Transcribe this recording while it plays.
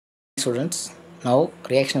Students, now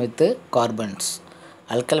reaction with the carbons.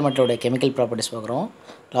 Alkali metal chemical properties பார்க்குறோம்.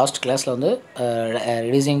 Last class ல வந்து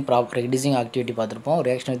reducing activity பார்த்திருப்போம்,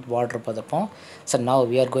 reaction with water பார்த்திருப்போம். So now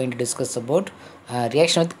we are going to discuss about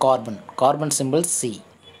reaction with carbon. Carbon symbol C.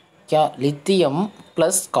 क्या lithium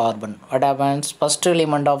plus carbon. What happens? First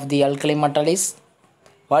element of the alkali metal is,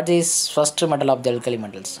 what is first metal of the alkali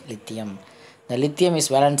metals? Lithium. The lithium is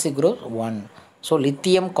valency group 1. So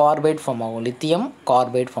lithium carbide form ஆகும், lithium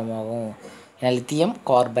carbide form ஆகும், ஏன்னா lithium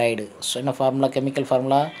carbide. So என்ன formula, chemical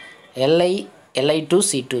formula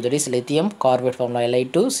Li2C2, that is lithium carbide formula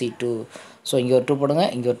Li2C2. So இங்கே ஒரு 2 போடுங்க,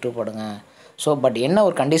 இங்கே ஒரு 2 போடுங்க. So but என்ன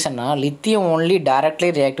ஒரு கண்டிஷன்னா, lithium only directly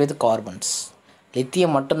react with carbons. lithium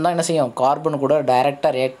மட்டும்தான் என்ன செய்யும், கார்பன் கூட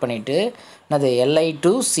டைரெக்டாக ரியாக்ட் பண்ணிவிட்டு என்னது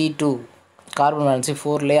Li2C2 கார்பன் வேலன்சி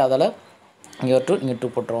 4லே, அதில் இங்கே ஒரு 2 இங்கே 2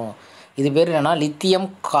 போட்டுரும். இது பேர் என்னென்னா lithium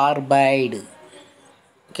carbide.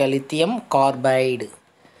 Okay, lithium carbide,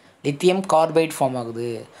 lithium carbide form ஆகுது.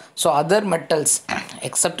 ஸோ அதர் மெட்டல்ஸ்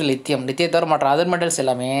எக்ஸப்ட் லித்தியத்தை தவிர மற்ற அதர் மெட்டல்ஸ்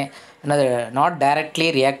எல்லாமே என்னது not directly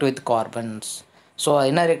react with carbons. So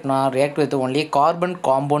என்ன ரியாக்ட்னா, react with only carbon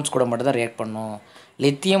compounds கூட மட்டும் தான் ரியாக்ட் பண்ணும்.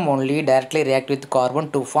 lithium only directly react with carbon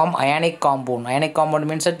to form ionic compound. Ionic compound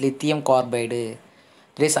means that lithium carbide,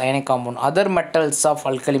 this ionic compound. Other metals of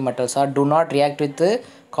alkali metals do not react with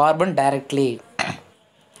carbon directly.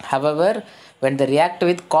 However, when they react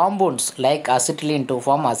with compounds like acetylene to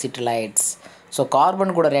form acetylides. So carbon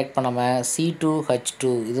கூட react பண்ணாம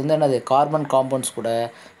C2H2, இது வந்து என்னது carbon compounds கூட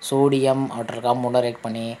sodium அவற்ற காம்பவுண்டாக react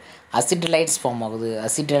பண்ணி acetylides form ஆகுது,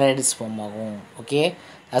 acetylides form ஆகும். Okay,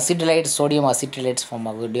 acetylides, sodium acetylides form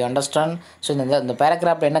ஆகுது. Do you understand? ஸோ இந்த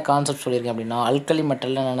பேராகிராஃபில் என்ன கான்செப்ட் சொல்லியிருக்கேன் அப்படின்னா, அல்கலி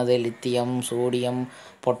மெட்டலில் என்னது lithium, sodium,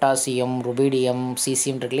 potassium, rubidium,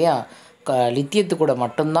 caesium இருக்கு இல்லையா, லித்தியத்து கூட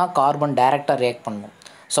மட்டும்தான் கார்பன் டைரெக்டாக ரியாக்ட் பண்ணும்.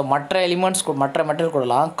 ஸோ மற்ற எலிமெண்ட்ஸ் மற்ற மெட்டல்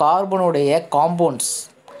கூடலாம் கார்பனுடைய compounds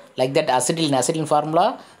like that acetylene formula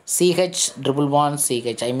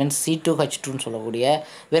CH+CH, ஐ மீன் C2H2ன்னு சொல்லக்கூடிய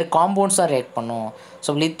வேறு காம்பவுண்ட்ஸ் தான் ரியாக்ட் பண்ணும். ஸோ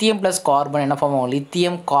லித்தியம் ப்ளஸ் கார்பன் என்ன ஃபார்ம் ஆகும்,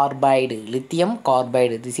 lithium carbide, lithium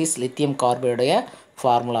carbide. This is lithium கார்பைடுடைய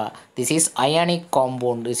formula. This is ionic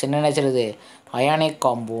compound. இது என்ன நேச்சர், இது ionic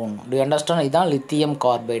compound. To you understand? இதுதான் லித்தியம்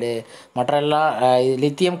கார்பைடு. மற்ற எல்லாம்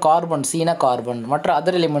லித்தியம் கார்பன், சீனா கார்பன், மற்ற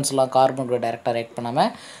அதர் எலிமெண்ட்ஸ்லாம் கார்பன் கூட டைரெக்டாக ரியாக்ட்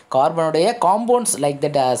பண்ணாமல் கார்பனுடைய காம்பவுண்ட்ஸ் லைக்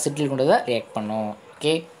தட் அசிட்டில் கூட தான் ரியாக்ட் பண்ணும்.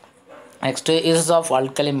 Okay, next uses of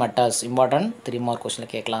alkali metals. Important 3 mark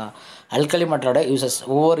கொஸ்டினில் கேட்கலாம். அல்கலி மெட்டலோட யூசஸ்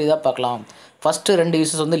ஒவ்வொரு இதாக பார்க்கலாம். ஃபஸ்ட்டு 2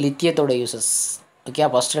 யூசஸ் வந்து லித்தியத்தோட யூசஸ். ஓகே,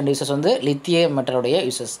 ஃபஸ்ட் 2 யூசஸ் வந்து லித்திய மெட்டலோடைய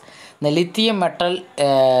யூசஸ். இந்த lithium metal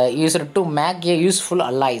used to make a useful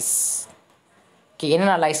அல்லாய்ஸ். Okay,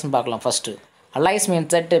 என்னென்ன அல்லாய்ஸ்ன்னு பார்க்கலாம். First அல்லாய்ஸ்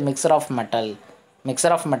means that mixture of metal.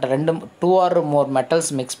 Mixture of metal 2 or more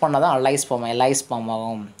metals mix பண்ணால் தான் அல்லாய்ஸ் ஃபார்ம்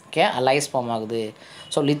ஆகும். ஓகே, அல்லாய்ஸ் ஃபார்ம் ஆகுது.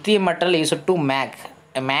 So lithium metal used to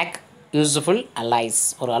make useful அல்லாய்ஸ்.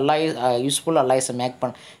 ஒரு useful அல்லாய்ஸை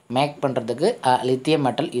make பண்ணுறதுக்கு lithium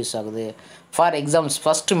metal use ஆகுது. For examples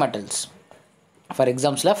first metals, for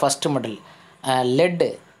எக்ஸாம்பிள்ஸில் first metal let,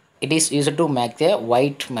 it is use to make the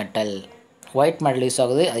white metal. White metal use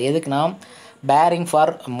ஆகுது. அது எதுக்குன்னா bearing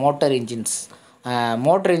for motor engines.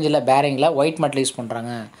 Motor இன்ஜினில் பேரிங்கில் white metal use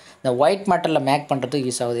பண்ணுறாங்க. இந்த white மெட்டலில் make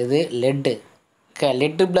பண்ணுறதுக்கு use ஆகுது. இது laddu. Okay,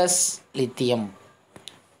 laddu plus lithium.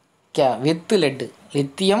 Okay, with laddu,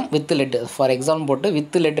 lithium with laddu. For example போட்டு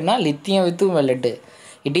with லெட்டுனா lithium with laddu.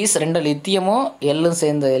 It is 2 லித்தியமும் எல்லும்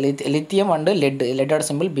சேர்ந்து lithium and laddu. லெட்டோட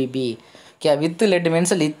simple BP. Okay, with laddu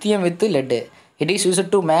means lithium with laddu. It is use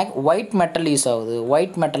to make white metal use ஆகுது.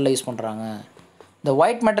 White மெட்டலில் use பண்ணுறாங்க. இந்த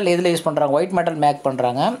white metal எதில் use பண்ணுறாங்க, white metal make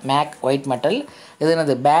பண்ணுறாங்க. White metal இது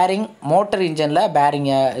என்னது bearing, motor இன்ஜினில்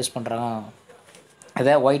பேரிங்கை யூஸ் பண்ணுறாங்க.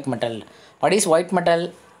 அது white metal. What is white metal?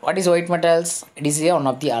 What is white metals? It is one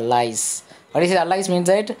of the alloys. What is alloys means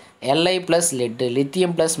that Li plus lead,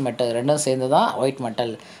 lithium plus metal ரெண்டும் சேர்ந்து தான் white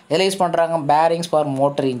metal. எதில் use பண்ணுறாங்க, bearings for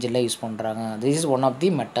motor இன்ஜினில் use பண்ணுறாங்க. This is one of the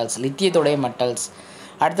metals, லித்தியத்தோடைய metals.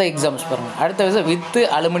 அடுத்த exams பாருங்கள். அடுத்த விஷயம் வித்து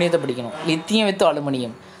அலுமினியத்தை படிக்கணும். Lithium with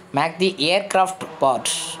aluminium make the aircraft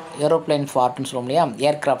parts. Aeroplane பார்ட்னு சொல்லுவோம் இல்லையா,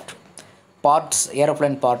 ஏர்க்ராஃப்ட் பார்ட்ஸ்,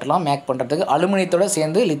 ஏரோப்ளைன் பார்ட்லாம் மேக் பண்ணுறதுக்கு அலுமினியத்தோடு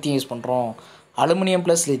சேர்ந்து லித்தியம் யூஸ் பண்ணுறோம். Aluminium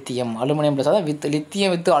plus lithium, aluminium plus அதாவது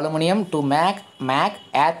lithium with aluminium to make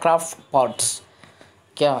aircraft parts.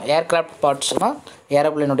 Okay, aircraft பார்ட்ஸ்னால்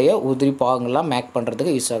ஏரோப்ளைனுடைய உதிரி பாகங்கள்லாம் மேக்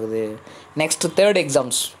பண்ணுறதுக்கு யூஸ் ஆகுது. நெக்ஸ்ட் தேர்ட்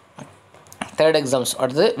எக்ஸாம்ஸ்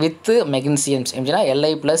அடுத்து வித் மெக்னீசியம்ஸ். எம்ஜினா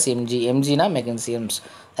Li plus எம்ஜினா மெக்னீசியம்ஸ்.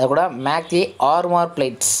 அது கூட மேக் தி ஆர்மர்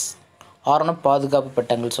பிளேட்ஸ். ஆர்னா பாதுகாப்பு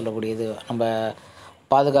பெட்டங்கள் சொல்லக்கூடியது, நம்ம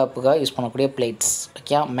பாதுகாப்புக்காக யூஸ் பண்ணக்கூடிய plates.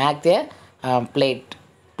 Okay, make the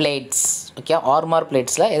plates. Okay, armour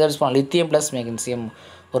பிளேட்ஸில் எதை யூஸ் பண்ணலாம், லித்தியம் ப்ளஸ் மெக்னீசியம்.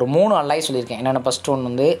 ஒரு 3 அல்லாய் சொல்லியிருக்கேன். என்னென்ன, ஃபஸ்ட்டு ஒன்று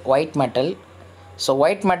வந்து white metal, so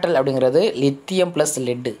white metal அப்படிங்கிறது லித்தியம் ப்ளஸ்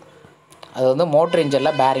லெட்டு. அது வந்து மோட்டர்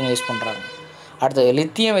இன்ஜினில் பேரிங் யூஸ் பண்ணுறாங்க. அடுத்து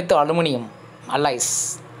lithium with aluminium Alice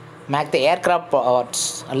make the aircraft parts.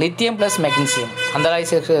 Lithium plus magnesium அந்த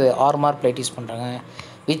அலைஸுக்கு ஆர்மார் பிளேட் யூஸ் பண்ணுறாங்க.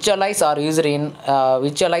 Which Alice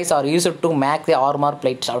R used to make the ஆர்மார்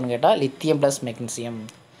plates அப்படின்னு கேட்டால் lithium plus magnesium.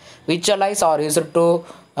 Which Alice R used to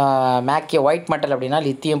make a white metal அப்படின்னா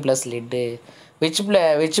lithium plus laddu.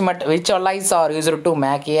 Which Alice R used to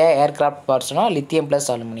make a aircraft பார்ட்ஸ்னா lithium plus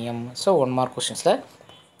aluminium. So 1 mark கொஸ்டின்ஸில்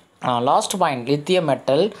last point lithium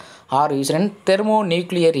metal are used in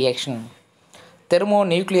thermonuclear reaction.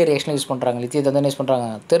 Thermonuclear reaction use பண்ணுறாங்க. லித்தியத்தை வந்து use பண்ணுறாங்க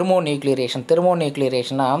thermonuclear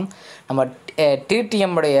ரியாக்ஷன்னா நம்ம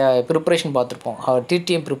டிடிஎம்முடைய preparation பார்த்துருப்போம்.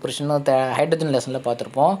 TDM preparation hydrogen லெசனில்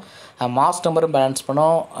பார்த்துருப்போம். Mass நம்பரும் balance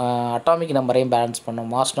பண்ணும், atomic நம்பரையும் பேலன்ஸ் பண்ணும்.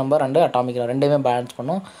 Mass number and atomic number ரெண்டுமே பேலன்ஸ்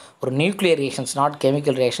பண்ணும். ஒரு nuclear reactions, not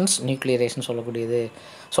chemical reactions, nuclear reaction சொல்லக்கூடியது.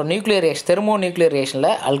 So nuclear reaction thermonuclear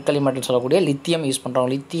ரியாக்ஷனில் alkali metal சொல்லக்கூடிய லித்தியம் யூஸ் பண்ணுறோம்.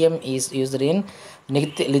 Lithium is used in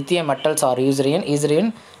lithium metals are used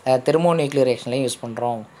in thermonuclear ரியாக்ஷன்லையும் use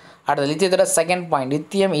பண்ணுறோம். அடுத்த லித்தியத்தோட second point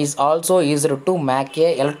lithium is also used to make a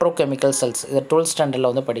electrochemical cells. இது 12th ஸ்டாண்டர்டில்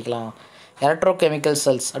வந்து படிக்கலாம். Electrochemical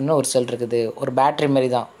cells அப்படின்னு ஒரு செல் இருக்குது. ஒரு பேட்ரி மாரி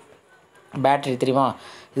தான். பேட்ரி தெரியுமா?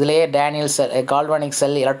 இதுலேயே டேனியல் செல், கால்வானிக்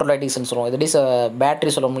செல், எலக்ட்ரோலைட்டிக் செல்னு சொல்லுவோம். இது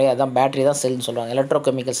பேட்ரி சொல்ல முடியாது, அதான் பேட்ரி தான் செல்னு சொல்லுவாங்க,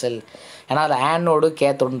 எலக்ட்ரோகெமிக்கல் செல். ஏன்னா அதில் ஆனோடு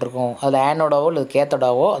கேத்தோடு இருக்கும். அதில் ஆனோடாவோ இல்லை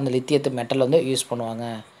கேத்தோடாவோ அந்த லித்தியத்து மெட்டல் வந்து யூஸ் பண்ணுவாங்க.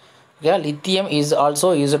 Okay, lithium is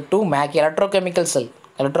also used to make electrochemical sell.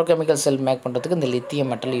 Electrochemical sell make பண்ணுறதுக்கு இந்த லித்தியம்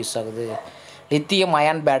மெட்டல் யூஸ் ஆகுது. லித்தியம்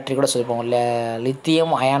அயான் பேட்ரி கூட சொல்லிப்போம் இல்லை,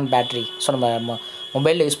 லித்தியம் அயான் பேட்ரி. ஸோ நம்ம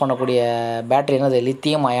மொபைலில் யூஸ் பண்ணக்கூடிய பேட்ரி என்னது,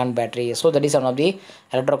 lithium ion battery. So that is one of the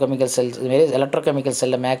electrochemical cells. இதுமாரி எலக்ட்ரோகெமிக்கல்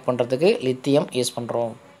செல்லை மேக் பண்ணுறதுக்கு லித்தியம் யூஸ்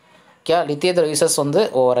பண்ணுறோம். ஓகே, லித்தியத்தோட யூசஸ் வந்து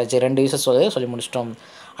ஓவராச்சு 2 யூசஸ் சொல்லி முடிச்சிட்டோம்.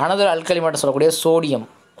 அனதர் அல்கலி மெட்டல் சொல்லக்கூடிய sodium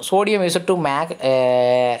use to make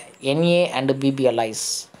Na and Bb Alice.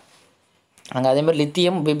 அங்கே அதேமாதிரி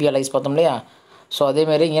லித்தியம் பிபி அலைஸ் பார்த்தோம் இல்லையா? ஸோ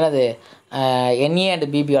அதேமாரி என்னது Na and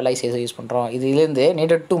Bb Alice use பண்ணுறோம். இதுலேருந்து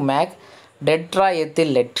needed to make tetra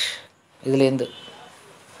ethyl let. இதுலேருந்து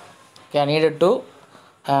needed to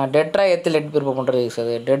tetra ethyl let prepare பண்ணுறது யூஸ்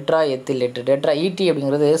ஆகுது. Tetra ethyl let, tetra ED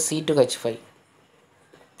அப்படிங்கிறது C2H5.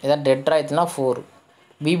 இதான் டெட்ரா எத்தில்னா 4,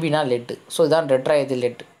 பிபினா லெட்டு. ஸோ இதுதான் tetra ethyl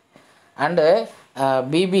let. And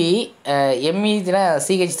BP எம்இனா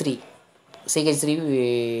CH3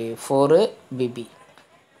 4 BP.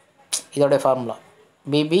 இதோடைய formula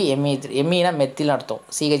BP எம்இ3. எம்இனா methyl அர்த்தம்,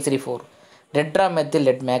 CH3 4. Tetra methyl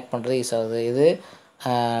let make பண்ணுறது use ஆகுது. இது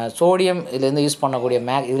சோடியம் இதுலேருந்து யூஸ் பண்ணக்கூடிய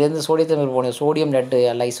இதுலேருந்து சோடியத்தை போன சோடியம் லெட்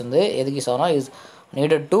அலைஸ் வந்து எதுக்கு யூஸ் ஆகும்னா is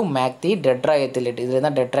needed to make the tetra எத்திலேட். இதில்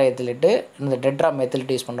தான் டெட்ரா எத்திலேட்டு, இந்த டெட்ரா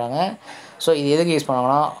மெத்திலேட் யூஸ் பண்ணுறாங்க. ஸோ இது எதுக்கு யூஸ்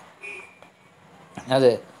பண்ணுவாங்கன்னா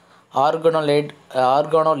அது ஆர்கானோலேட்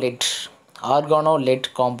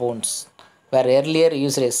காம்பவுண்ட்ஸ் வேறு எர்லியர்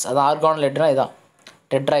யூசரேஸ். அதான் ஆர்கானோலேட்னா இதான்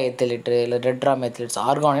டெட்ரா எத்திலேட்டு இல்லை tetra மெத்திலேட்ஸ்.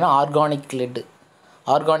 Organic laddu,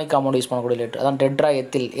 organic compound use பண்ணக்கூடிய லெட் அதான் tetra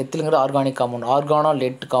எத்திலுங்கிறது organic compound.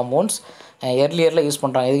 ஆர்கானோலேட் compounds எர்லியரில் use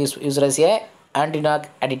பண்ணுறாங்க. எதுக்கு use A ஆன்டினாக்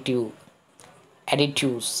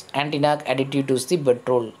additive to the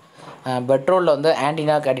petrol. பெட்ரோலில் வந்து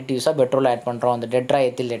ஆன்டினாக் அடிட்டிவ்ஸாக பெட்ரோல் ஆட் பண்ணுறோம் அந்த tetra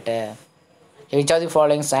எத்திலேட்டை. Which are the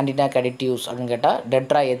followings ஆன்டினாக் additives அப்படின்னு கேட்டால்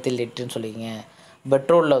டெட்ரா எத்திலேட்டுன்னு சொல்லிங்க.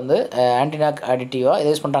 பெட்ரோலில் வந்து ஆன்டினாக் அடிட்டிவாக இதை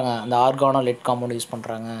யூஸ் பண்ணுறாங்க, அந்த ஆர்கானோலேட் காம்பவுண்ட் யூஸ்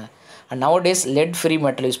பண்ணுறாங்க. அண்ட் நவ days let free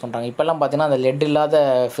metal use பண்ணுறாங்க. இப்போல்லாம் பார்த்தீங்கன்னா அந்த லெட் இல்லாத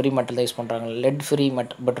ஃப்ரீ மெட்டல் தான் யூஸ் பண்ணுறாங்க. லெட் ஃப்ரீ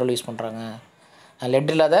பெட்ரோல் யூஸ் பண்ணுறாங்க.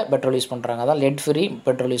 லெட் இல்லாத பெட்ரோல் யூஸ் பண்ணுறாங்க, அதான் லெட் ஃப்ரீ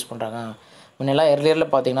பெட்ரோல் யூஸ் பண்ணுறாங்க. முன்னெல்லாம்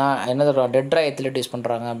எர்லியரில் பார்த்தீங்கன்னா என்ன டெட்ரா எத்திலேட் யூஸ்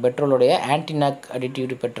பண்ணுறாங்க பெட்ரோலுடைய ஆன்டினாக்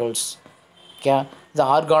அடிட்டிவ் பெட்ரோல்ஸ். ஓகே, இது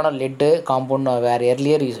ஆர்கானோலேட்டு காம்பவுண்ட் வேறு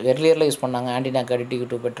எர்லியரில் யூஸ் பண்ணாங்க ஆன்டினாக் அடிட்டிவ்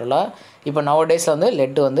டு பெட்ரோலாக. இப்போ நவ டேஸில் வந்து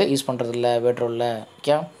லெட்டு வந்து யூஸ் பண்ணுறது இல்லை பெட்ரோலில்.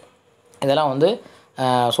 ஓகே, இதெல்லாம் வந்து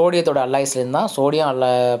சோடியத்தோட அலைஸ்லேருந்து தான், சோடியம்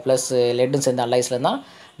ப்ளஸ் லெட்டும் சேர்ந்த அலைஸ்லேருந்து தான்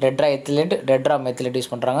டெட்ரா எத்திலேட் டெட்ரா மெத்திலேட்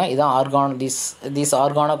யூஸ் பண்ணுறாங்க. இதான் தீஸ்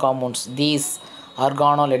ஆர்கானோ காம்பவுண்ட்ஸ்,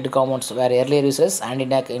 ஆர்கானோலேட் காம்பவுண்ட்ஸ் வேறு எர்லியர் யூசஸ்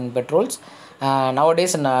ஆன்டினாக் இன் பெட்ரோல்ஸ். நவ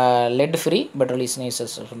days let free petrol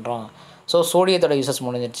uses பண்ணுறோம். ஸோ சோடியத்தோட யூசஸ்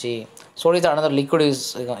முடிஞ்சிருச்சு. சோடியத்தோட அனதர் லிக்விட் யூஸ்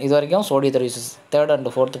இது வரைக்கும் சோடியத்தோட uses. 3rd and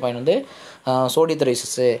 4th point வந்து சோடியத்தோட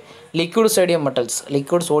uses. Liquid sodium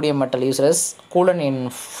metal uses coolant இன்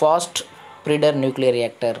fast breeder nuclear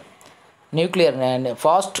reactor.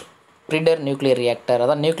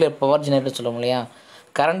 அதான் nuclear power generator சொல்லுவோம் இல்லையா?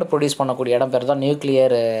 Current produce பண்ணக்கூடிய இடம் பேர் தான்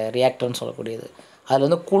நியூக்ளியர் ரியாக்டர்னு சொல்லக்கூடியது. அதில்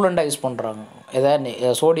வந்து கூலண்டாக யூஸ் பண்ணுறாங்க.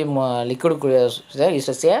 எதாவது சோடியம் லிக்விட்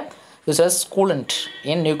யூசஸ் கூலண்ட்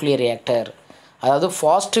இன் நியூக்ளியர் ரியாக்டர். அதாவது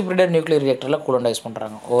ஃபாஸ்ட் ப்ரீடர் நியூக்ளியர் ரியாக்டரில் கூலண்டாக யூஸ்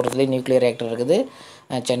பண்ணுறாங்க. ஒரு இதுலேயும் நியூக்ளியர் ரியாக்டர் இருக்குது.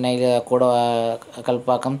 சென்னையில்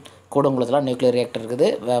கல்பாக்கம் கூடங்குளத்தில் நியூக்ளியர் ரியாக்டர் இருக்குது.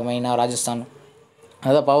 மெயினாக ராஜஸ்தான்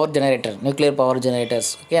அதான் power generator, nuclear power generators.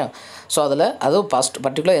 Okay, so அதில் அதுவும்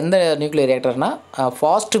பர்டிகுலர் எந்த nuclear ரியாக்டர்னால்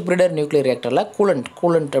fast breeder nuclear ரியாக்டரில்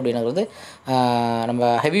coolant அப்படிங்கிறது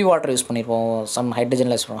நம்ம ஹெவி வாட்டர் யூஸ் பண்ணியிருப்போம், சம்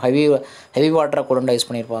ஹைட்ரஜனில் யூஸ் பண்ணுவோம், ஹெவி வாட்டரை கூலண்டாக யூஸ்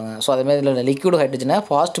பண்ணியிருப்பாங்க. ஸோ அதேமாதிரி இதில் லிக்விட் ஹைட்ரஜனை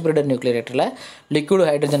fast breeder nuclear ரியாக்டரில்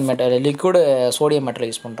liquid sodium metal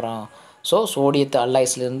use பண்ணுறோம். So சோடியத்தை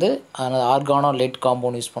அல்லாய்ஸ்லேருந்து organo late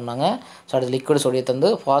compound use பண்ணாங்க. ஸோ அடுத்து லிக்விட் சோடியத்தை வந்து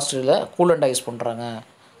ஃபாஸ்ட்டில் கூலண்டாக யூஸ் பண்ணுறாங்க.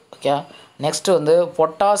 ஓகே, நெக்ஸ்ட்டு வந்து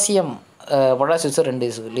பொட்டாசியம் ரெண்டு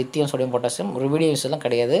use, lithium sodium potassium, rubidium யூஸ்லாம்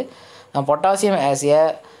கிடையாது. பொட்டாசியம் ஆஸ் ஏ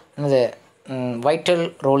என்னது vital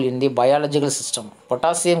role in the biological system.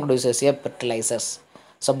 Potassium produces A fertilisers.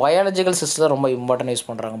 So biological சிஸ்டத்தில் ரொம்ப இம்பார்ட்டன்ட் யூஸ்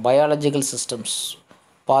பண்ணுறாங்க. பயாலஜிக்கல் சிஸ்டம்ஸ்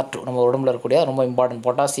பார்ட் நம்ம உடம்புல இருக்கக்கூடிய ரொம்ப இம்பார்ட்டன்ட்.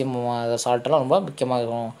 பொட்டாசியம் சால்ட்டெல்லாம் ரொம்ப முக்கியமாக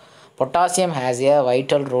இருக்கும். Potassium has a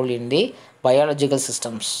vital role in the biological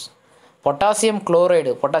systems. Potassium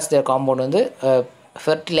chloride, potassium compound வந்து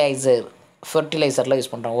ஃபெர்டிலைசரில்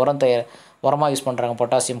யூஸ் பண்ணுறாங்க, உரமாக யூஸ் பண்ணுறாங்க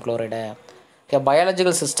பொட்டாசியம் குளோரைடை. ஓகே,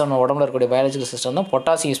 பயாலஜிக்கல் சிஸ்டம் உடம்புல இருக்கக்கூடிய பயாலஜிக்கல் சிஸ்டம் தான்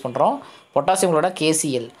பொட்டாசியம் யூஸ் பண்ணுறோம். Potassium குளோரைடா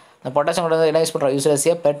KCl. இந்த பொட்டாசியம் குளோரைடு என்ன யூஸ் பண்ணுறோம்? யூஸ்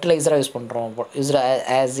ஃபெர்டிலைசராக யூஸ் பண்ணுறோம், use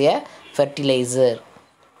as a fertiliser.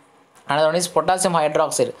 another one is potassium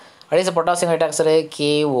hydroxide. What is the potassium hydroxide?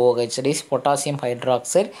 KOH. That is potassium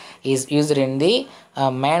hydroxide is used in the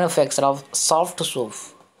manufacture of soft soap.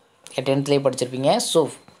 10th படிச்சிருப்பீங்க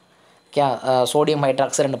soap. Okay, sodium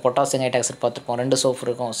hydroxide and potassium hydroxide பார்த்துருப்போம். 2 soap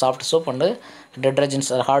இருக்கும், soft soap and detergents,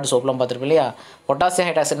 heart சோப்லாம் பார்த்துருப்போம் இல்லையா. Potassium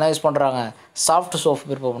hydroxide என்ன use பண்ணுறாங்க? Soft soap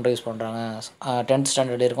prepare பண்ணுறது use பண்ணுறாங்க. 10th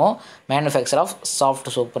standard இருக்கும், மேனுஃபேக்சர் ஆஃப் சாஃப்ட்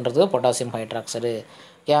சோப் பண்ணுறது potassium hydroxide.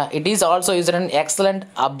 It is also used in excellent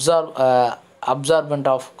absorbent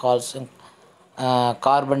of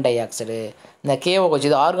carbon di oxide. இந்த KOH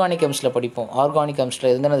இது ஆர்கானிக் கெமிஸ்ட்ரியில் படிப்போம். ஆர்கானிக்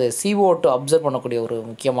கெமிஸ்ட்ரியில் இது என்னது? CO2 அப்சர்வ் பண்ணக்கூடிய ஒரு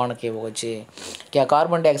முக்கியமான KOH.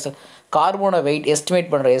 கார்பன் டை ஆக்சைடு கார்பனை வெயிட்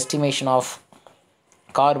எஸ்டிமேட் பண்ணுற எஸ்டிமேஷன் ஆஃப்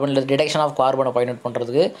கார்பன் இல்லை டிடெக்ஷன் ஆஃப் கார்பனை ஃபைண்ட் அவுட்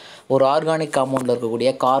பண்ணுறதுக்கு ஒரு ஆர்கானிக் காம்பவுண்டில் இருக்கக்கூடிய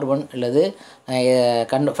கார்பன் இல்லது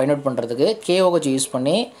ஃபைண்ட் அவுட் பண்ணுறதுக்கு KOH யூஸ்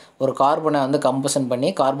பண்ணி ஒரு கார்பனை வந்து கம்பஷன் பண்ணி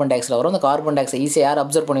கார்பன் டை ஆக்சைடு வரும். அந்த கார்பன் டை ஆக்சைடு ஈஸியாக யார்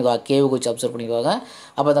அப்சர்வ் பண்ணிக்குவாங்க? KOH அப்சர்வ் பண்ணிக்குவாங்க.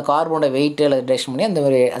 அப்போ அந்த கார்பனோட வெயிட்டு இல்லை டிடெக்ஷன் பண்ணி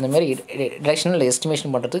அந்தமாதிரி டிடெக்ஷன் இல்லை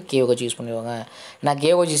எஸ்டிமேஷன் பண்ணுறதுக்கு KOH யூஸ் பண்ணுவாங்க. ஏன்னா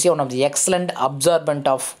KOH is one of the excellent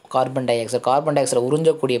absorbent of carbon di oxide. Carbon di oxide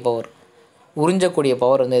உறிஞ்சக்கூடிய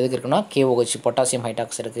power வந்து எதுக்கு இருக்குன்னா KOH, potassium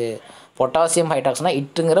ஹைட்ராக்சைடுக்கு. Potassium ஹைட்ராக்சைடுனா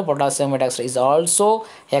இட்டுங்கிற potassium hydroxide is also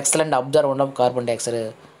excellent absorbent of carbon di oxide.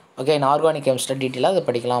 Okay, in organic chemistry டீட்டெயிலாக அதை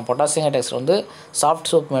படிக்கலாம். Potassium hydroxide வந்து soft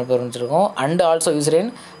soap வச்சுருக்கோம் and also use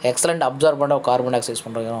in excellent absorbent of carbon di oxide use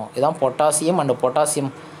பண்ணுறோம். இதுதான் potassium and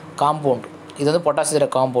potassium compound. இது வந்து பொட்டாசியோட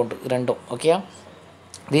compound ரெண்டும். Okay,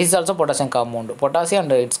 this is also potassium compound. Potassium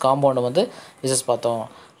and it's compound வந்து விசஸ் பார்த்தோம்.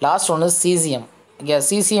 Last ஒன்று சீசியம். ஓகே,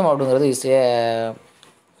 சீசியம் அப்படிங்கிறது is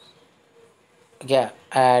okay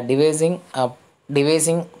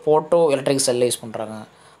devising photo electric செல்லை யூஸ் பண்ணுறாங்க.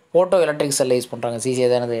 சிசியை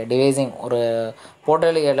தான் டிவைசிங் ஒரு ஃபோட்டோ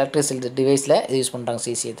எலக்ட்ரிக் செல் டிவைஸில் இது யூஸ் பண்ணுறாங்க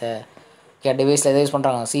சிசியத்தை. ஓகே, டிவைஸில் எதை யூஸ்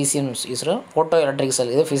பண்ணுறாங்க? சிசிஎம் யூஸ் ஃபோட்டோ எலக்ட்ரிக்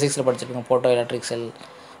செல். இது ஃபிசிக்ஸில் படிச்சிருக்கோம். ஃபோட்டோ எலக்ட்ரிக்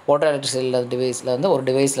செல் டிவைஸில் வந்து ஒரு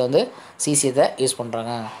டிவைஸில் வந்து சிசியத்தை யூஸ்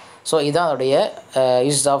பண்ணுறாங்க. ஸோ இதுதான் அதோடைய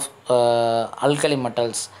use of alkali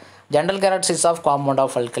metals. General characteristics of compound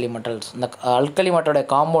of alkali metals. இந்த அல்கலி மெட்டலோடைய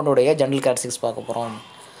காம்பவுண்டுடைய ஜென்ரல் கேரக்டரிஸ்டிக்ஸ் பார்க்க போகிறோம்.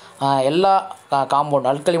 எல்லா காம்பவுண்ட்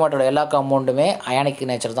அல்கலி மெட்டலோட எல்லா காம்பவுண்டுமே அயானிக்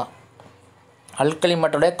நேச்சர் தான். Alkali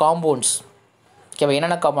மெட்டலோடைய compounds. ஓகே,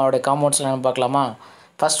 என்னென்ன காம்பவுண்ட்ஸ் என்னென்னு பார்க்கலாமா?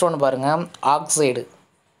 ஃபஸ்ட் ஒன்று பாருங்கள், ஆக்சைடு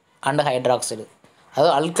அண்டு ஹைட்ராக்சைடு.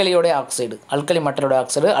 அதாவது அல்கலியோடைய oxide, alkali மெட்டலோடைய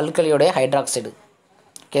oxide, அல்கலியோடைய hydroxide.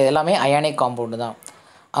 Okay, எல்லாமே அயானிக் காம்பவுண்டு தான்.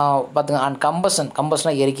 பார்த்துங்க, and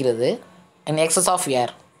கம்பஷனாக எரிக்கிறது in excess of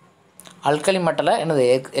air. Alkali மெட்டலை என்னது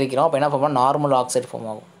எரிக்கிறோம், அப்போ என்ன ஃபார்ம் ஆகும்? நார்மல் ஆக்சைடு ஃபார்ம்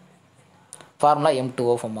ஆகும். ஃபார்முலா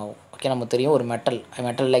M2O ஃபார்ம் ஆகும். ஓகே, நமக்கு தெரியும் ஒரு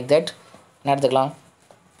மெட்டல் லைக் தட் என்ன எடுத்துக்கலாம்?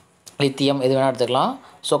 லித்தியம் எது வேணால் எடுத்துக்கலாம்.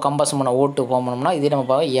 ஸோ கம்பஷன் பண்ண O2 ஃபார்ம் பண்ணோம்னா இதே நம்ம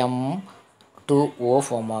பார்க்க M2O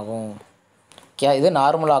ஃபார்ம் ஆகும். ஓகே, இது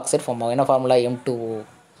நார்மல் ஆக்சைடு ஃபார்ம் ஆகும். என்ன ஃபார்முலா? M2O.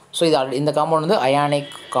 ஸோ இது இந்த காம்பவுண்ட் வந்து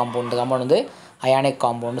அயானிக் காம்பவுண்ட். இந்த காம்பவுண்ட் வந்து அயானிக்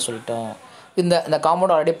காம்பவுண்ட்னு சொல்லிட்டோம். இந்த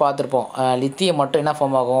காம்பவுண்ட் ஆல்ரெடி பார்த்துருப்போம். லித்தியம் மட்டும் என்ன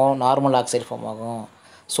ஃபார்ம் ஆகும்? நார்மல் ஆக்சைடு ஃபார்ம் ஆகும்.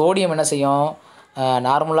 சோடியம் என்ன செய்யும்?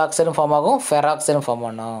 நார்மல் ஆக்சைடும் ஃபார்ம் ஆகும், ஃபெராக்சைடும் ஃபார்ம்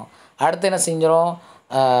பண்ணும். அடுத்து என்ன செஞ்சிடும்?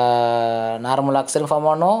 நார்மல் ஆக்சைடும் ஃபார்ம்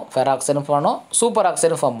பண்ணும், ஃபெராக்சைடும் ஃபார்ம் பண்ணும், சூப்பர்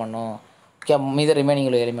ஆக்சைடும் ஃபார்ம் பண்ணும். ஓகே, மீது ரிமைனிங்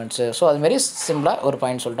உள்ள எலிமெண்ட்ஸு. ஸோ அதுமாரி சிம்பிளாக ஒரு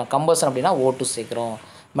பாயிண்ட் சொல்லிட்டோம். கம்பஷன் அப்படின்னா O2 சேர்க்குறோம்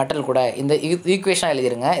மெட்டல் கூட. இந்த ஈக்குவேஷனாக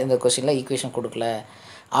எழுதிருங்க. இந்த கொஸ்டினில் ஈக்குவேஷன் கொடுக்கல.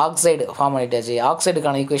 Oxide form பண்ணிட்டாச்சு.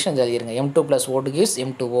 ஆக்சைடுக்கான equation எழுதிருங்க. M2 + O2 gives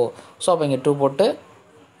M2O. So அப்போ இங்கே 2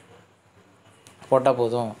 போட்டால்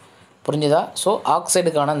போதும். புரிஞ்சுதா? ஸோ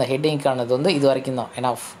ஆக்சைடுக்கான அந்த ஹெட்டிங்க்கானது வந்து இது வரைக்கும் தான்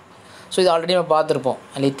எனாஃப். ஸோ இது ஆல்ரெடி நம்ம பார்த்துருப்போம்.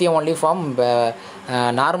 Lithium only form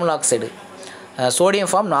normal oxide. Sodium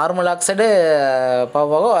form normal oxide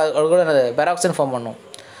ஆகும், அது கூட என்னது பெராக்சைடு ஃபார்ம் பண்ணும்.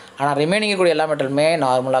 ஆனால் ரிமைனிங் கூடிய எல்லா மெட்டலுமே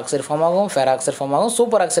நார்மல் ஆக்சைடு ஃபார்ம் ஆகும், ஃபெராக்சைடு ஃபார்ம் ஆகும்,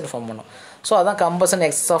 சூப்பர் ஆக்சைடு ஃபார்ம் பண்ணும். ஸோ அதான் கம்பஷன்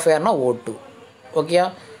எக்ஸஸ் ஆஃப் ஏர்னா O2. ஓகேயா.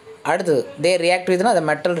 அடுத்தது தே ரியாக்ட் வித்னா அந்த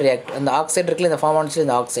மெட்டல் ரியாக்ட், இந்த ஆக்சைடு இருக்குல்ல, இந்த ஃபார்ம் ஆனிச்சு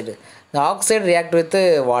இந்த ஆக்சைடு ரியாக்ட் வித்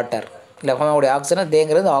வாட்டர், இல்லை ஃபார்ம் ஆகக்கூடிய ஆக்சைடுனா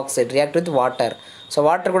தேங்கிறது oxide react with water. So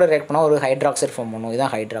water கூட ரியாக்ட் பண்ணால் ஒரு ஹைட்ராக்சைடு ஃபார்ம் பண்ணும்.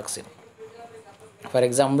 இதுதான் hydroxide. For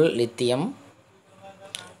example lithium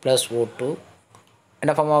plus O2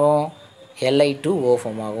 என்ன ஃபார்ம் ஆகும், Li2O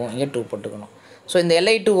ஃபார்ம் ஆகும். இங்கே 2 போட்டுக்கணும். ஸோ இந்த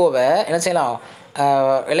Li2Oவை என்ன செய்யலாம்,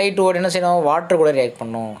 Li2O என்ன செய்யணும், வாட்டர் கூட ரியாக்ட்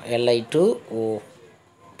பண்ணணும். Li2O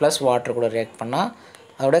ப்ளஸ் வாட்டர் கூட ரியாக்ட் பண்ணால்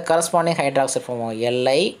அதோட கரஸ்பாண்டிங் ஹைட்ராக்சைடு ஃபார்ம் ஆகும்,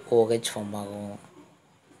 LiOH ஃபார்ம் ஆகும்.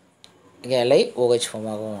 இங்கே LiOH ஃபார்ம்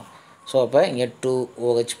ஆகும். ஸோ அப்போ இங்கே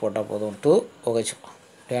 2OH போட்டால் போதும், 2OH.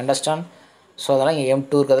 To understand. ஸோ அதெல்லாம் இங்கே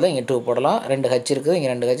M2 இருக்கிறதுல இங்கே 2 போடலாம். 2 H இருக்குது, இங்கே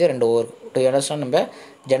 2 H 2 O இருக்குது. டு அண்டர்ஸ்டாண்ட் நம்ம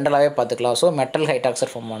ஜென்ரலாகவே பார்த்துக்கலாம். ஸோ மெட்டல்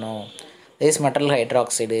ஹைட்ராக்சைடு ஃபார்ம் பண்ணும். This metal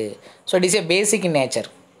hydroxide. So it is a basic in nature.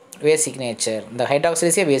 இந்த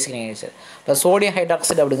hydroxide is a basic in nature. இப்போ சோடியம்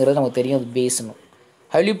ஹைட்ராக்சைடு அப்படிங்கிறது நமக்கு தெரியும், அது பேசணும்.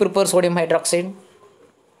 How will you prepare sodium hydroxide?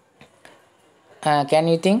 Can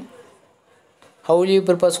you think? How will you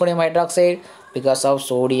prepare sodium hydroxide? Because of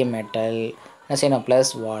sodium metal. என்ன செய்யணும்,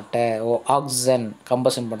 plus water, oxygen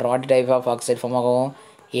combustion பண்ணுறோம். What type of oxide form ஆகும்,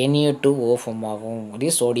 Na2O ஃபார்ம் ஆகும்.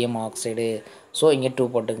 இது சோடியம் ஆக்சைடு. ஸோ இங்கே 2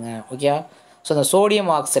 போட்டுங்க. Okay. So இந்த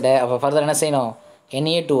sodium ஆக்சைடை அப்போ ஃபர்தர் என்ன செய்யணும்,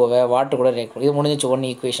 Na2Oவை வாட்டர் கூட ரியாக்ட் பண்ணி, இது முடிஞ்சிச்சு 1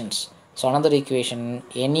 equations. So another equation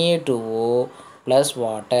Na2O plus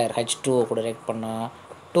water H2O கூட ரியாக்ட் பண்ணால்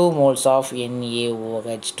 2 moles of NaOH,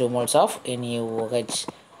 2 moles of NaOH,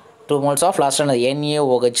 2 moles of last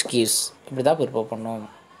NaOH gives. இப்படி தான் ப்ரிப்பேர் பண்ணோம்.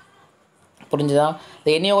 புரிஞ்சுதா.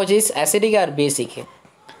 The NaOH is acidic or basic?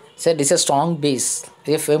 Said this is a strong base.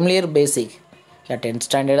 இது familiar பேசிக். 10th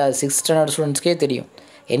standard அது 6th standard ஸ்டூடெண்ட்ஸ்க்கே தெரியும்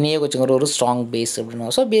NaOHங்கிற ஒரு ஸ்ட்ராங் பேஸ் அப்படின்னா.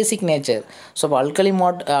 So basic nature. So இப்போ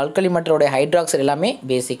அல்கலி மெட்டலோடைய ஹைட்ராக்சைடு எல்லாமே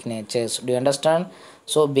பேசிக் nature's. To understand.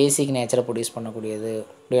 So basic நேச்சரை ப்ரொடியூஸ் பண்ணக்கூடியது.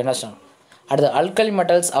 To understand. அடுத்து alkali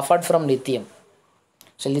metals apart from lithium.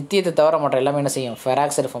 So லித்தியத்தை தவிர மற்ற எல்லாமே என்ன செய்யும்,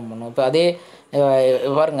 ஃபெராக்சைடு ஃபார்ம் பண்ணும். இப்போ அதே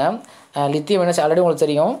பாருங்கள், லித்தியம் என்ன ஆல்ரெடி உங்களுக்கு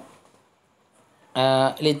தெரியும்,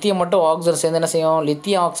 லித்தியம் மட்டும் ஆக்சிஜன் சேர்ந்து என்ன செய்யும்,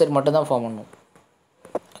 லித்தியம் ஆக்சைடு மட்டும் தான் ஃபார்ம் பண்ணும்.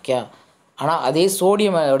 ஓகே. ஆனால் அதே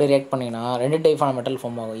சோடியம் எப்படி ரியாக்ட் பண்ணிங்கன்னா 2 டைப்பான மெட்டல்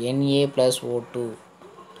ஃபார்ம் ஆகும். Na ப்ளஸ் O2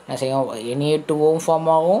 என்ன செய்யும், Na2O ஃபார்ம்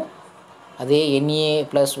ஆகும். அதே Na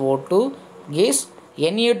plus O2 case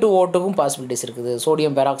Na2O2க்கும் possibilities இருக்குது.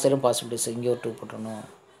 Sodium பெராக்சைடும் possibilities. இங்கே ஒரு 2 போட்டுருணும்.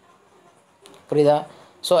 புரியுதா.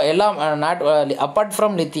 ஸோ எல்லாம் அப்பார்ட்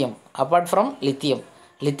ஃப்ரம் லித்தியம்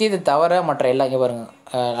லித்தியத்தை தவிர மற்ற எல்லாம் இங்கே பாருங்கள்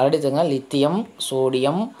ஆல்ரெடி தெரியுங்க, lithium,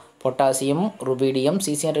 sodium, potassium, rubidium,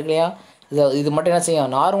 caesium இருக்கு இல்லையா, இது மட்டும் என்ன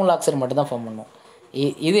செய்யும், நார்மல் ஆக்சைடு மட்டும் தான் ஃபார்ம் பண்ணும்.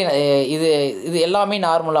 இது இது இது எல்லாமே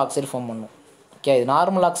நார்மல் ஆக்சைடு ஃபார்ம் பண்ணும். ஓகே. இது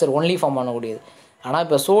நார்மல் ஆக்சைடு ஒன்லி ஃபார்ம் பண்ணக்கூடியது. ஆனால்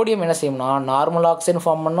இப்போ சோடியம் என்ன செய்யும்னா நார்மல் ஆக்சைடு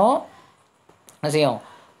ஃபார்ம் பண்ணும், என்ன செய்யும்,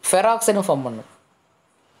 ஃபெராக்சைடும் ஃபார்ம் பண்ணும்.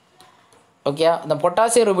 ஓகே. இந்த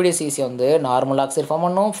பொட்டாசியம், ருபீடியம், சீசியம் வந்து நார்மல் ஆக்சைடு ஃபார்ம்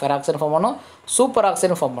பண்ணும், ஃபெராக்சைடு ஃபார்ம் பண்ணும், சூப்பர்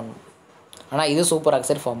ஆக்சைடும் ஃபார்ம் பண்ணும். ஆனால் இது சூப்பர்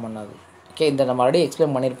ஆக்சைடு ஃபார்ம் பண்ணாது. ஓகே. இந்த நம்ம ஆல்ரெடி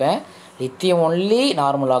எக்ஸ்பிளைன் பண்ணியிருப்பேன். Lithium only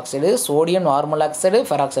normal oxide, sodium normal oxide,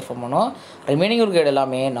 peroxide form பண்ணும். ரிமைனிங் இருக்கிற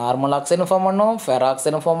எல்லாமே நார்மல் ஆக்சைடும் ஃபார்ம் பண்ணும்,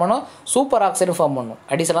 ஃபெராக்சைடும் ஃபார்ம் பண்ணும், சூப்பர் ஆக்சைடும் ஃபார்ம் பண்ணும்.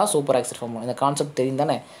 அடிஷனலாக சூப்பர் ஆக்சைடு ஃபார்ம் பண்ணும். இந்த கான்செப்ட் தெரியும்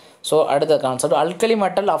தானே. ஸோ அடுத்த concept alkali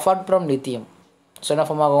metal apart from lithium. So என்ன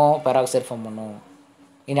ஃபார்ம் ஆகும், பெராக்சைடு ஃபார்ம் பண்ணும்.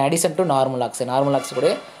 In addition to normal oxide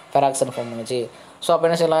கூட ஃபெராக்சைடு ஃபார்ம் பண்ணுச்சு. ஸோ அப்போ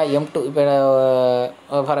என்ன செய்யலாம், M2 இப்போ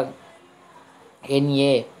for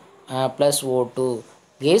Na plus O2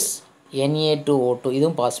 case Na2O2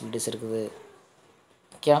 இதுவும் பாசிபிலிட்டிஸ் இருக்குது.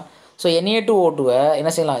 ஓகே. ஸோ Na2O2வை என்ன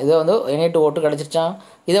செய்யலாம், இதை வந்து Na2O2 கிடச்சிருச்சா,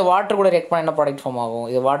 இதை வாட்டர் கூட ரியாக்ட் பண்ணால் என்ன ப்ராடக்ட் ஃபார்ம் ஆகும்,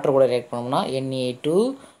 இதை வாட்டர் கூட ரியாக்ட் பண்ணோம்னா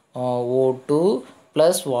Na2O2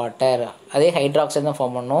 ப்ளஸ் வாட்டர். அதே ஹைட்ராக்சைடு தான்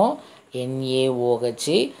ஃபார்ம் பண்ணணும், NaOH.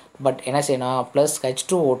 பட் என்ன செய்யணும், ப்ளஸ்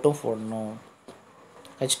H2O2 போடணும்,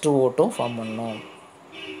 H2O2 ஃபார்ம் பண்ணணும்.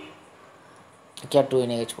 ஓகே. 2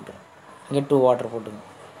 NaH போட்டுருங்க, இங்கே 2 வாட்டர் போட்டுங்க.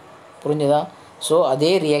 புரிஞ்சுதா. ஸோ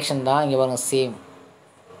அதே ரியாக்ஷன் தான் இங்கே பாருங்கள், சேம்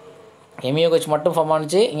MeOH மட்டும் ஃபார்ம்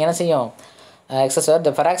ஆனிச்சு. இங்கே என்ன செய்யும், excess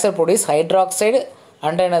the peroxide produce hydroxide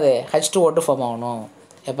and என்னது H2O2 ஃபார்ம் ஆகணும்.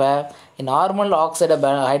 இப்போ நார்மல் ஆக்சைடை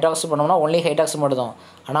ஹைட்ராக்சைடு பண்ணோம்னா ஒன்லி ஹைட்ராக்சைடு மட்டும் தான்.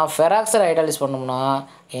 ஆனால் ஃபெராக்சைடு ஹைட்ராலிஸ் பண்ணோம்னா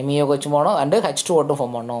MeOH போகணும் அண்டு H2O2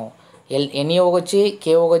 ஃபார்ம் பண்ணணும். NaOH,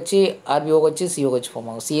 KOH, RbOH, COH form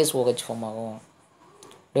ஆகும், CSOH ஃபார்ம் ஆகும்.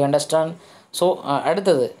 To understand. ஸோ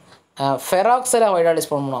அடுத்தது ஃபெராக்சைடை ஹைட்ராலிஸ்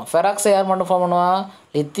பண்ணணும். ஃபெராக்சைடு யார் மட்டும் ஃபார்ம் பண்ணுவான்,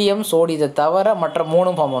 லித்தியம், சோடியத்தை தவிர மற்ற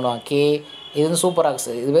 3 ஃபார்ம் பண்ணுவான். இது வந்து சூப்பர்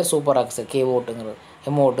ஆக்சைடு, இது பேர் சூப்பர் ஆக்சைடு, KO2ங்கிறது,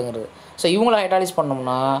 MO2ங்கிறது. ஸோ இவங்கள ஹைட்ராலிஸ்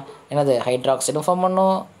பண்ணோம்னா என்னது, ஹைட்ராக்சைடும் ஃபார்ம்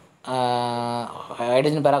பண்ணும்,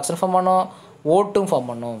 ஹைட்ரஜன் பெராக்சைடும் ஃபார்ம் பண்ணும், ஓட்டும் ஃபார்ம்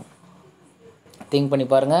பண்ணும். திங்க் பண்ணி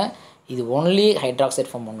பாருங்கள். இது ஒன்லி ஹைட்ராக்சைடு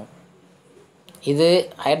ஃபார்ம் பண்ணும். இது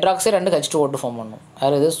ஹைட்ராக்சைடு அண்டு H2O2 ஃபார்ம் பண்ணும்.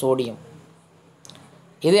 அது இது சோடியம்.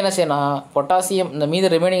 இது என்ன செய்யணும், பொட்டாசியம் இந்த மீது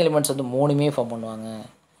ரிமைனிங் எலிமெண்ட்ஸ் வந்து 3மே ஃபார்ம் பண்ணுவாங்க.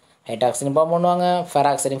 ஹைட்ராக்சைடையும் ஃபார்ம் பண்ணுவாங்க,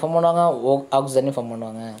 ஃபெராக்சைடையும் ஃபார்ம் பண்ணுவாங்க, ஆக்சிஜனையும் ஃபார்ம்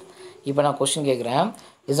பண்ணுவாங்க. இப்போ நான் கொஸ்டின் கேட்குறேன்,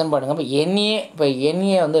 லிசன் பண்ணுங்கள். இப்போ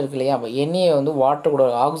NA வந்து இருக்கு இல்லையா, அப்போ NA வந்து வாட்டர் கூட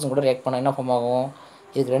ஆக்சிஜன் கூட ரியாக்ட் பண்ணால் என்ன ஃபார்ம் ஆகும்?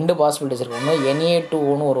 இதுக்கு 2 பாசிபிலிட்டிஸ் இருக்குது. ஒன்று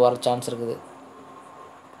Na2O ஒரு வர சான்ஸ் இருக்குது.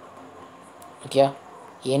 ஓகே,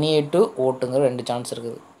 Na2O2ங்கிற 2 சான்ஸ்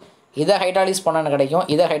இருக்குது. இதை ஹைட்ராலிஸ் பண்ணால் என்ன கிடைக்கும்,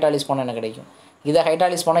 இதை ஹைட்ராலிஸ் பண்ணால் என்ன கிடைக்கும்? இதை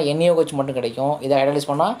ஹைட்ராலிஸ் பண்ணால் NaOH மட்டும் கிடைக்கும். இதை ஹைட்ராலிஸ்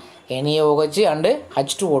பண்ணால் NaOH அண்டு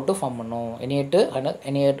H2O2 ஃபார்ம் பண்ணும்.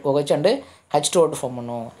 NaOH அண்டு H2O2 ஃபார்ம்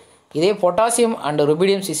பண்ணும். இதே பொட்டாசியம் அண்டு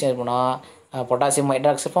ருபீடியம் சீசன் பண்ணால் பொட்டாசியம்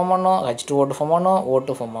ஹைட்ராக்சைடு ஃபார்ம் பண்ணும், H2O2 ஃபார்ம் பண்ணும்,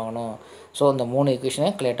 O2 ஃபார்ம் ஆகணும். ஸோ இந்த 3 ஈக்குவேஷனை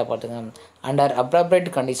கிளியராக பார்த்துங்க. Under appropriate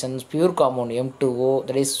conditions pure compound M2O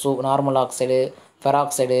that is normal oxide,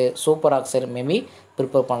 peroxide, super oxide maybe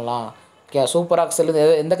prepare பண்ணலாம். ஓகே, சூப்பர் ஆக்சைடு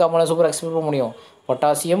எந்த காம்பவுண்ட் சூப்பர் ஆக்சைடு ப்ரிப்பேர் பண்ண முடியும்?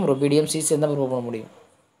 பொட்டாசியம், ருபீடியம், சீசன் தான் ப்ரிப்பேர் பண்ண முடியும்.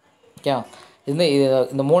 ஓகே,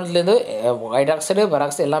 இந்த 3லேருந்து ஹைட்ராக்சைடு,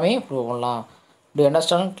 பெராக்சைடு எல்லாமே ப்ரிப்பேர் பண்ணலாம். இப்படி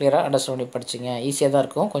அண்டர்ஸ்டாண்ட் கிளியராக அண்டர்ஸ்டாண்ட் பண்ணி படிச்சிங்க. ஈஸியாக தான்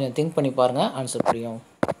இருக்கும். கொஞ்சம் திங்க் பண்ணி பாருங்கள், ஆன்சர் புரியும்.